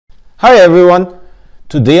Hi everyone!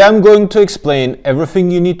 Today I'm going to explain everything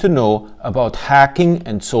you need to know about hacking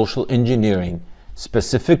and social engineering.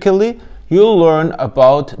 Specifically, you'll learn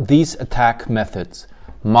about these attack methods: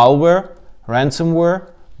 malware, ransomware,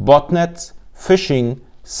 botnets, phishing,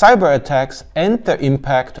 cyber attacks, and their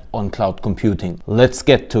impact on cloud computing. Let's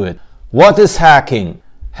get to it. What is hacking?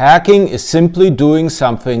 Hacking is simply doing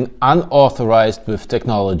something unauthorized with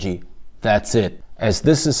technology. That's it. As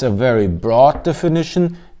this is a very broad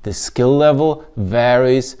definition, the skill level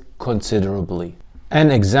varies considerably. An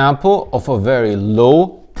example of a very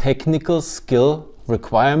low technical skill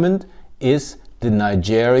requirement is the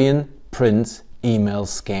Nigerian prince email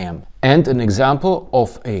scam. And an example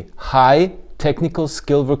of a high technical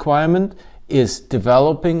skill requirement is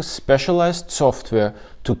developing specialized software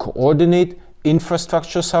to coordinate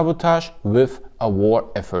infrastructure sabotage with a war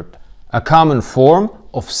effort. A common form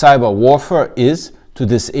of cyber warfare is to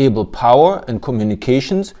disable power and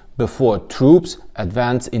communications before troops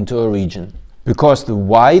advance into a region. Because the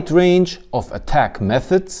wide range of attack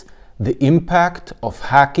methods, the impact of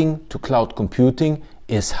hacking to cloud computing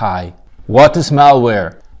is high. What is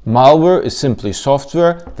malware? Malware is simply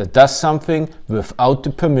software that does something without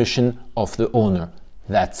the permission of the owner.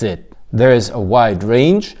 That's it. There is a wide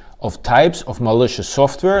range of types of malicious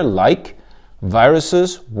software like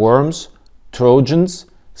viruses, worms, Trojans,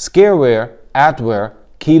 scareware, Adware,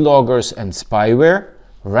 Keyloggers and spyware,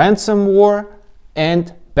 ransomware,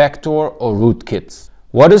 and backdoor or rootkits.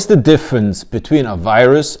 What is the difference between a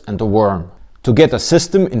virus and a worm? To get a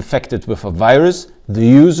system infected with a virus, the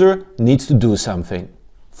user needs to do something.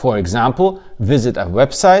 For example, visit a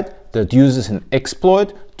website that uses an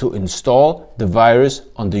exploit to install the virus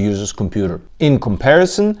on the user's computer. In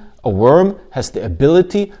comparison, a worm has the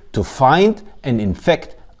ability to find and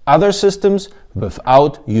infect other systems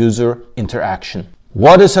without user interaction.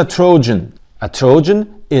 What is a Trojan? A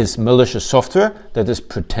Trojan is malicious software that is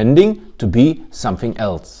pretending to be something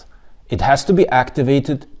else. It has to be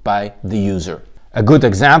activated by the user. A good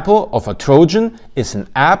example of a Trojan is an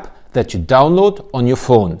app that you download on your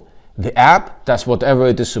phone. The app does whatever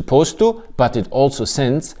it is supposed to, but it also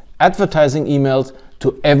sends advertising emails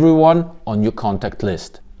to everyone on your contact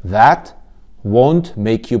list. That won't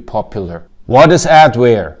make you popular. What is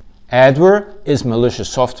Adware? Adware is malicious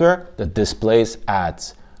software that displays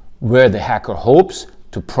ads, where the hacker hopes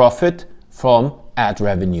to profit from ad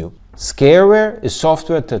revenue. Scareware is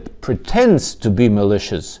software that pretends to be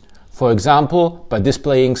malicious, for example by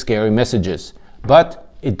displaying scary messages,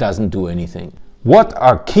 but it doesn't do anything. What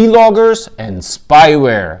are keyloggers and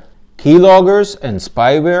spyware? Keyloggers and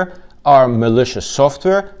spyware are malicious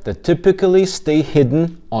software that typically stay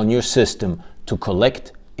hidden on your system to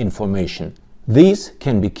collect information. These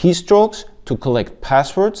can be keystrokes to collect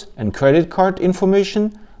passwords and credit card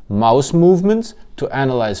information, mouse movements to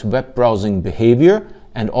analyze web browsing behavior,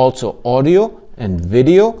 and also audio and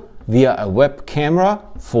video via a web camera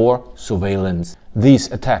for surveillance.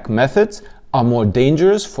 These attack methods are more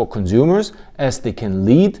dangerous for consumers as they can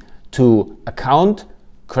lead to account,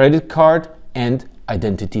 credit card, and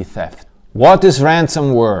identity theft. What is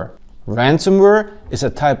ransomware? Ransomware is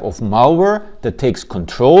a type of malware that takes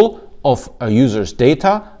control of a user's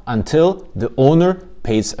data until the owner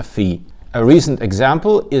pays a fee. A recent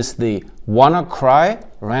example is the WannaCry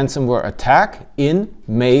ransomware attack in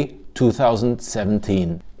May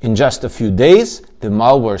 2017. In just a few days, the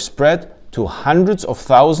malware spread to hundreds of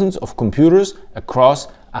thousands of computers across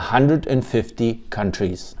 150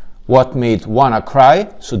 countries. What made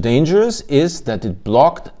WannaCry so dangerous is that it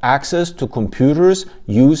blocked access to computers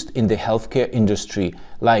used in the healthcare industry,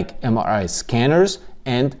 like MRI scanners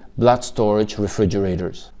and blood storage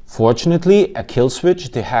refrigerators. Fortunately, a kill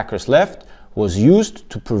switch the hackers left was used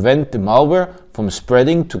to prevent the malware from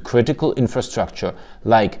spreading to critical infrastructure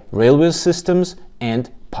like railway systems and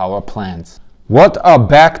power plants. What are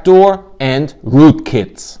backdoor and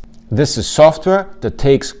rootkits? This is software that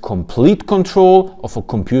takes complete control of a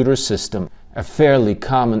computer system. A fairly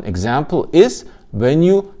common example is when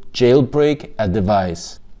you jailbreak a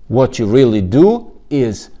device. What you really do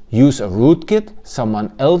is use a rootkit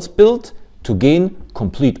someone else built to gain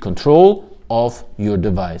complete control of your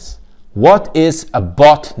device. What is a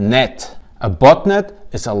botnet? A botnet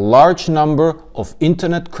is a large number of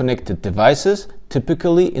internet-connected devices,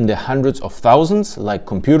 typically in the hundreds of thousands, like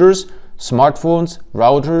computers, smartphones,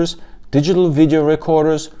 routers, digital video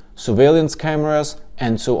recorders, surveillance cameras,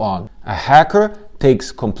 and so on. A hacker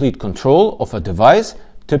takes complete control of a device,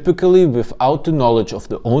 typically without the knowledge of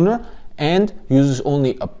the owner, and uses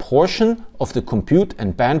only a portion of the compute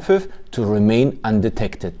and bandwidth to remain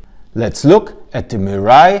undetected. Let's look at the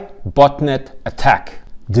Mirai botnet attack.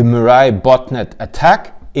 The Mirai botnet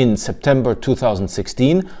attack in September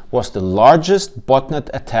 2016 was the largest botnet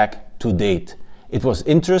attack to date. It was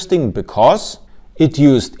interesting because it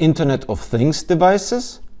used Internet of Things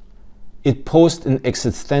devices, it posed an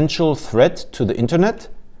existential threat to the internet,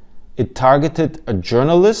 it targeted a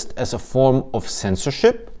journalist as a form of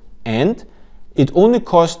censorship, and it only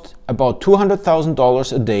cost about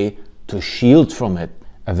 $200,000 a day to shield from it.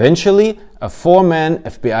 Eventually, a 4-man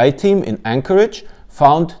FBI team in Anchorage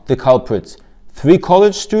found the culprits, 3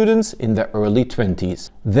 college students in their early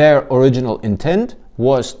 20s. Their original intent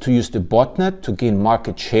was to use the botnet to gain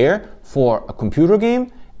market share for a computer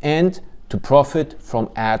game and to profit from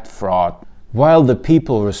ad fraud. While the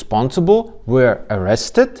people responsible were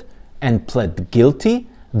arrested and pled guilty,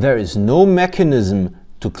 there is no mechanism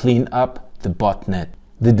to clean up the botnet.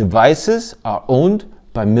 The devices are owned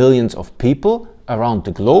by millions of people around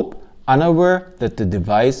the globe, unaware that the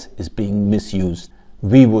device is being misused.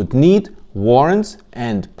 We would need warrants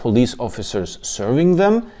and police officers serving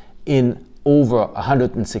them in over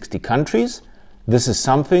 160 countries. This is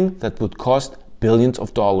something that would cost billions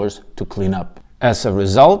of dollars to clean up. As a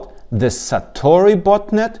result, the Satori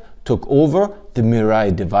botnet took over the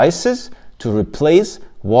Mirai devices to replace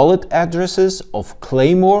wallet addresses of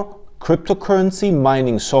Claymore cryptocurrency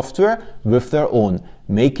mining software with their own,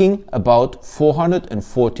 making about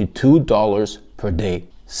 $442 per day.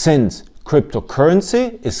 Since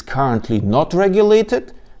cryptocurrency is currently not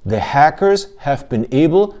regulated, the hackers have been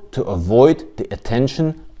able to avoid the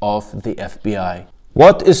attention of the FBI.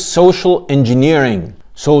 What is social engineering?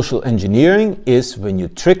 Social engineering is when you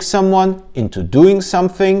trick someone into doing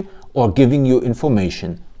something or giving you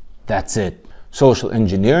information. That's it. Social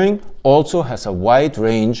engineering also has a wide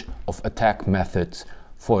range of attack methods.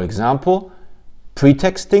 For example,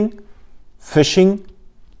 pretexting, phishing,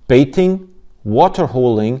 baiting,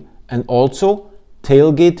 waterholing, and also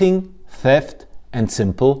tailgating, theft, and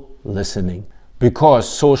simple listening. Because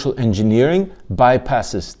social engineering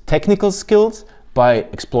bypasses technical skills by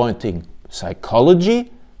exploiting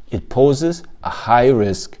psychology, it poses a high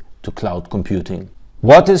risk to cloud computing.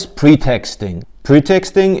 What is pretexting?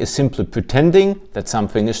 Pretexting is simply pretending that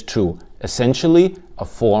something is true, essentially a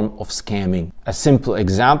form of scamming. A simple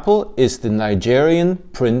example is the Nigerian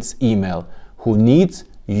prince email who needs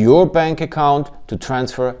your bank account to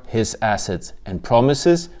transfer his assets and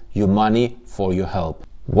promises you money for your help.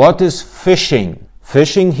 What is phishing?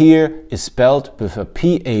 Phishing here is spelled with a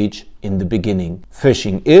PH in the beginning.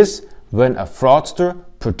 Phishing is when a fraudster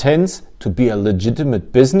pretends to be a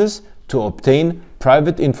legitimate business to obtain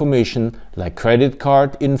private information like credit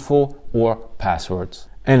card info or passwords.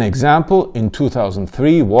 An example in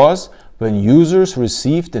 2003 was when users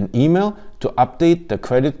received an email to update the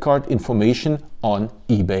credit card information on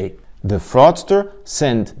eBay. The fraudster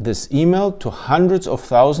sent this email to hundreds of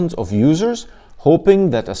thousands of users, hoping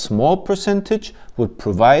that a small percentage would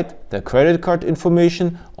provide their credit card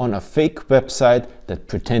information on a fake website that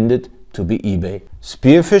pretended to be eBay.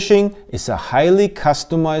 Spear phishing is a highly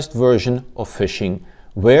customized version of phishing,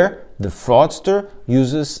 where the fraudster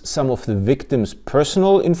uses some of the victim's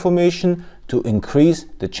personal information to increase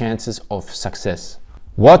the chances of success.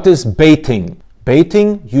 What is baiting?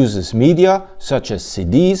 Baiting uses media such as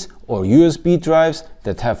CDs or USB drives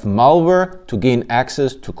that have malware to gain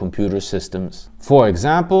access to computer systems. For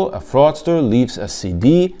example, a fraudster leaves a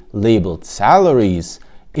CD labeled salaries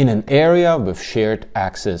in an area with shared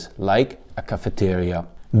access, like a cafeteria.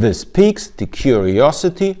 This piques the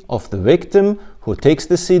curiosity of the victim, who takes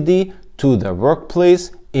the CD to their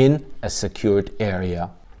workplace in a secured area.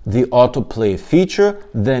 The autoplay feature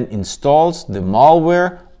then installs the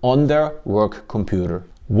malware on their work computer.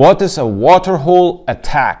 What is a waterhole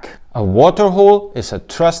attack? A waterhole is a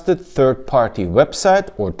trusted third-party website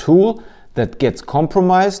or tool that gets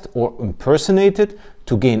compromised or impersonated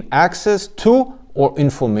to gain access to or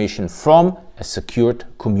information from a secured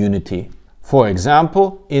community. For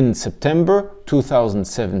example, in September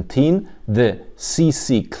 2017, the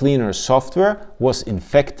CC Cleaner software was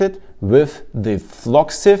infected with the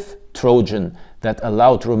Floxif Trojan that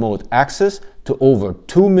allowed remote access to over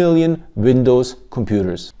 2 million Windows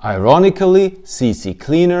computers. Ironically, CC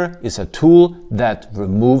Cleaner is a tool that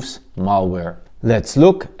removes malware. Let's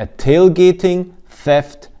look at tailgating,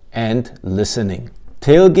 theft, and listening.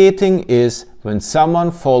 Tailgating is when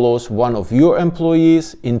someone follows one of your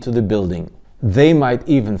employees into the building. They might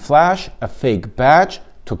even flash a fake badge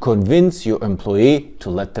to convince your employee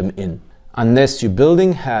to let them in. Unless your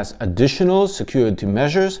building has additional security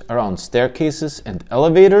measures around staircases and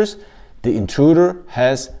elevators, the intruder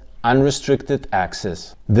has unrestricted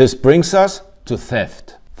access. This brings us to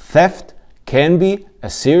theft. Theft can be a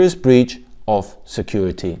serious breach of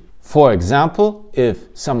security. For example, if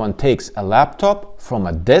someone takes a laptop from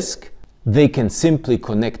a desk, they can simply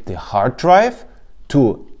connect the hard drive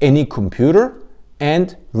to any computer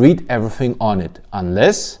and read everything on it,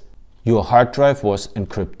 unless your hard drive was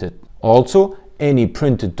encrypted. Also, any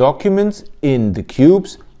printed documents in the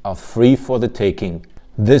cubes are free for the taking.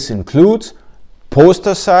 This includes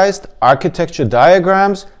poster-sized architecture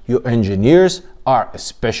diagrams your engineers are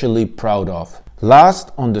especially proud of.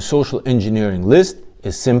 Last on the social engineering list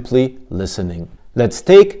is simply listening. Let's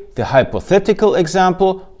take the hypothetical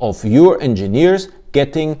example of your engineers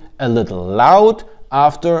getting a little loud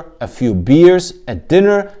after a few beers at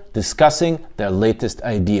dinner discussing their latest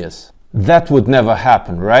ideas. That would never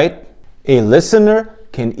happen, right? A listener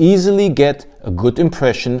can easily get a good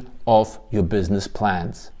impression of your business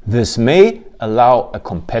plans. This may allow a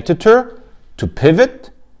competitor to pivot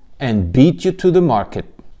and beat you to the market.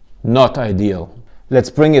 Not ideal. Let's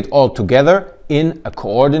bring it all together in a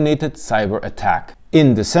coordinated cyber attack.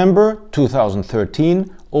 In December 2013,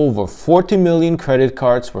 over 40 million credit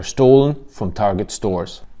cards were stolen from Target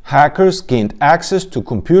stores. Hackers gained access to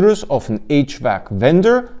computers of an HVAC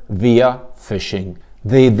vendor via phishing.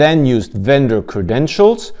 They then used vendor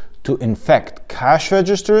credentials to infect cash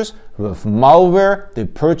registers with malware they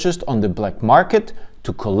purchased on the black market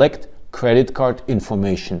to collect credit card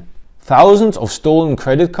information. Thousands of stolen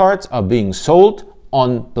credit cards are being sold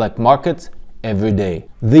on black markets every day.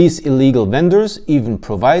 These illegal vendors even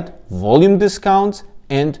provide volume discounts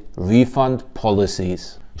and refund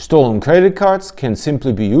policies. Stolen credit cards can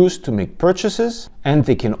simply be used to make purchases, and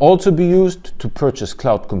they can also be used to purchase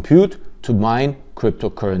cloud compute to mine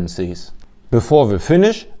cryptocurrencies. Before we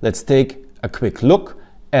finish, let's take a quick look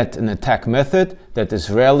at an attack method that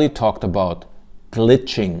is rarely talked about: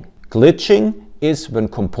 glitching. Glitching is when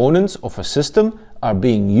components of a system are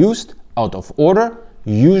being used out of order.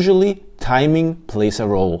 Usually, timing plays a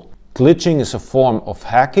role. Glitching is a form of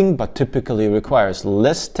hacking, but typically requires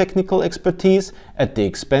less technical expertise at the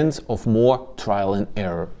expense of more trial and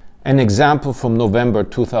error. An example from November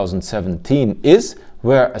 2017 is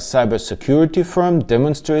where a cybersecurity firm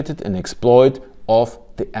demonstrated an exploit of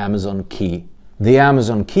the Amazon key. The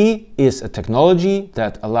Amazon key is a technology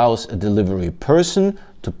that allows a delivery person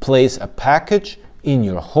to place a package in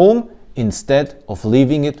your home instead of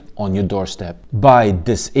leaving it on your doorstep. By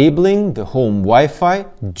disabling the home Wi-Fi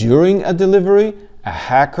during a delivery, a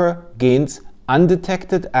hacker gains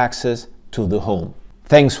undetected access to the home.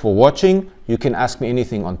 Thanks for watching. You can ask me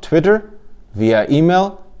anything on Twitter, via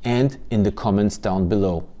email, and in the comments down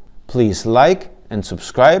below. Please like and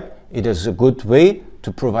subscribe. It is a good way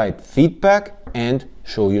to provide feedback and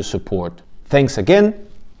show your support. Thanks again.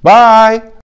 Bye!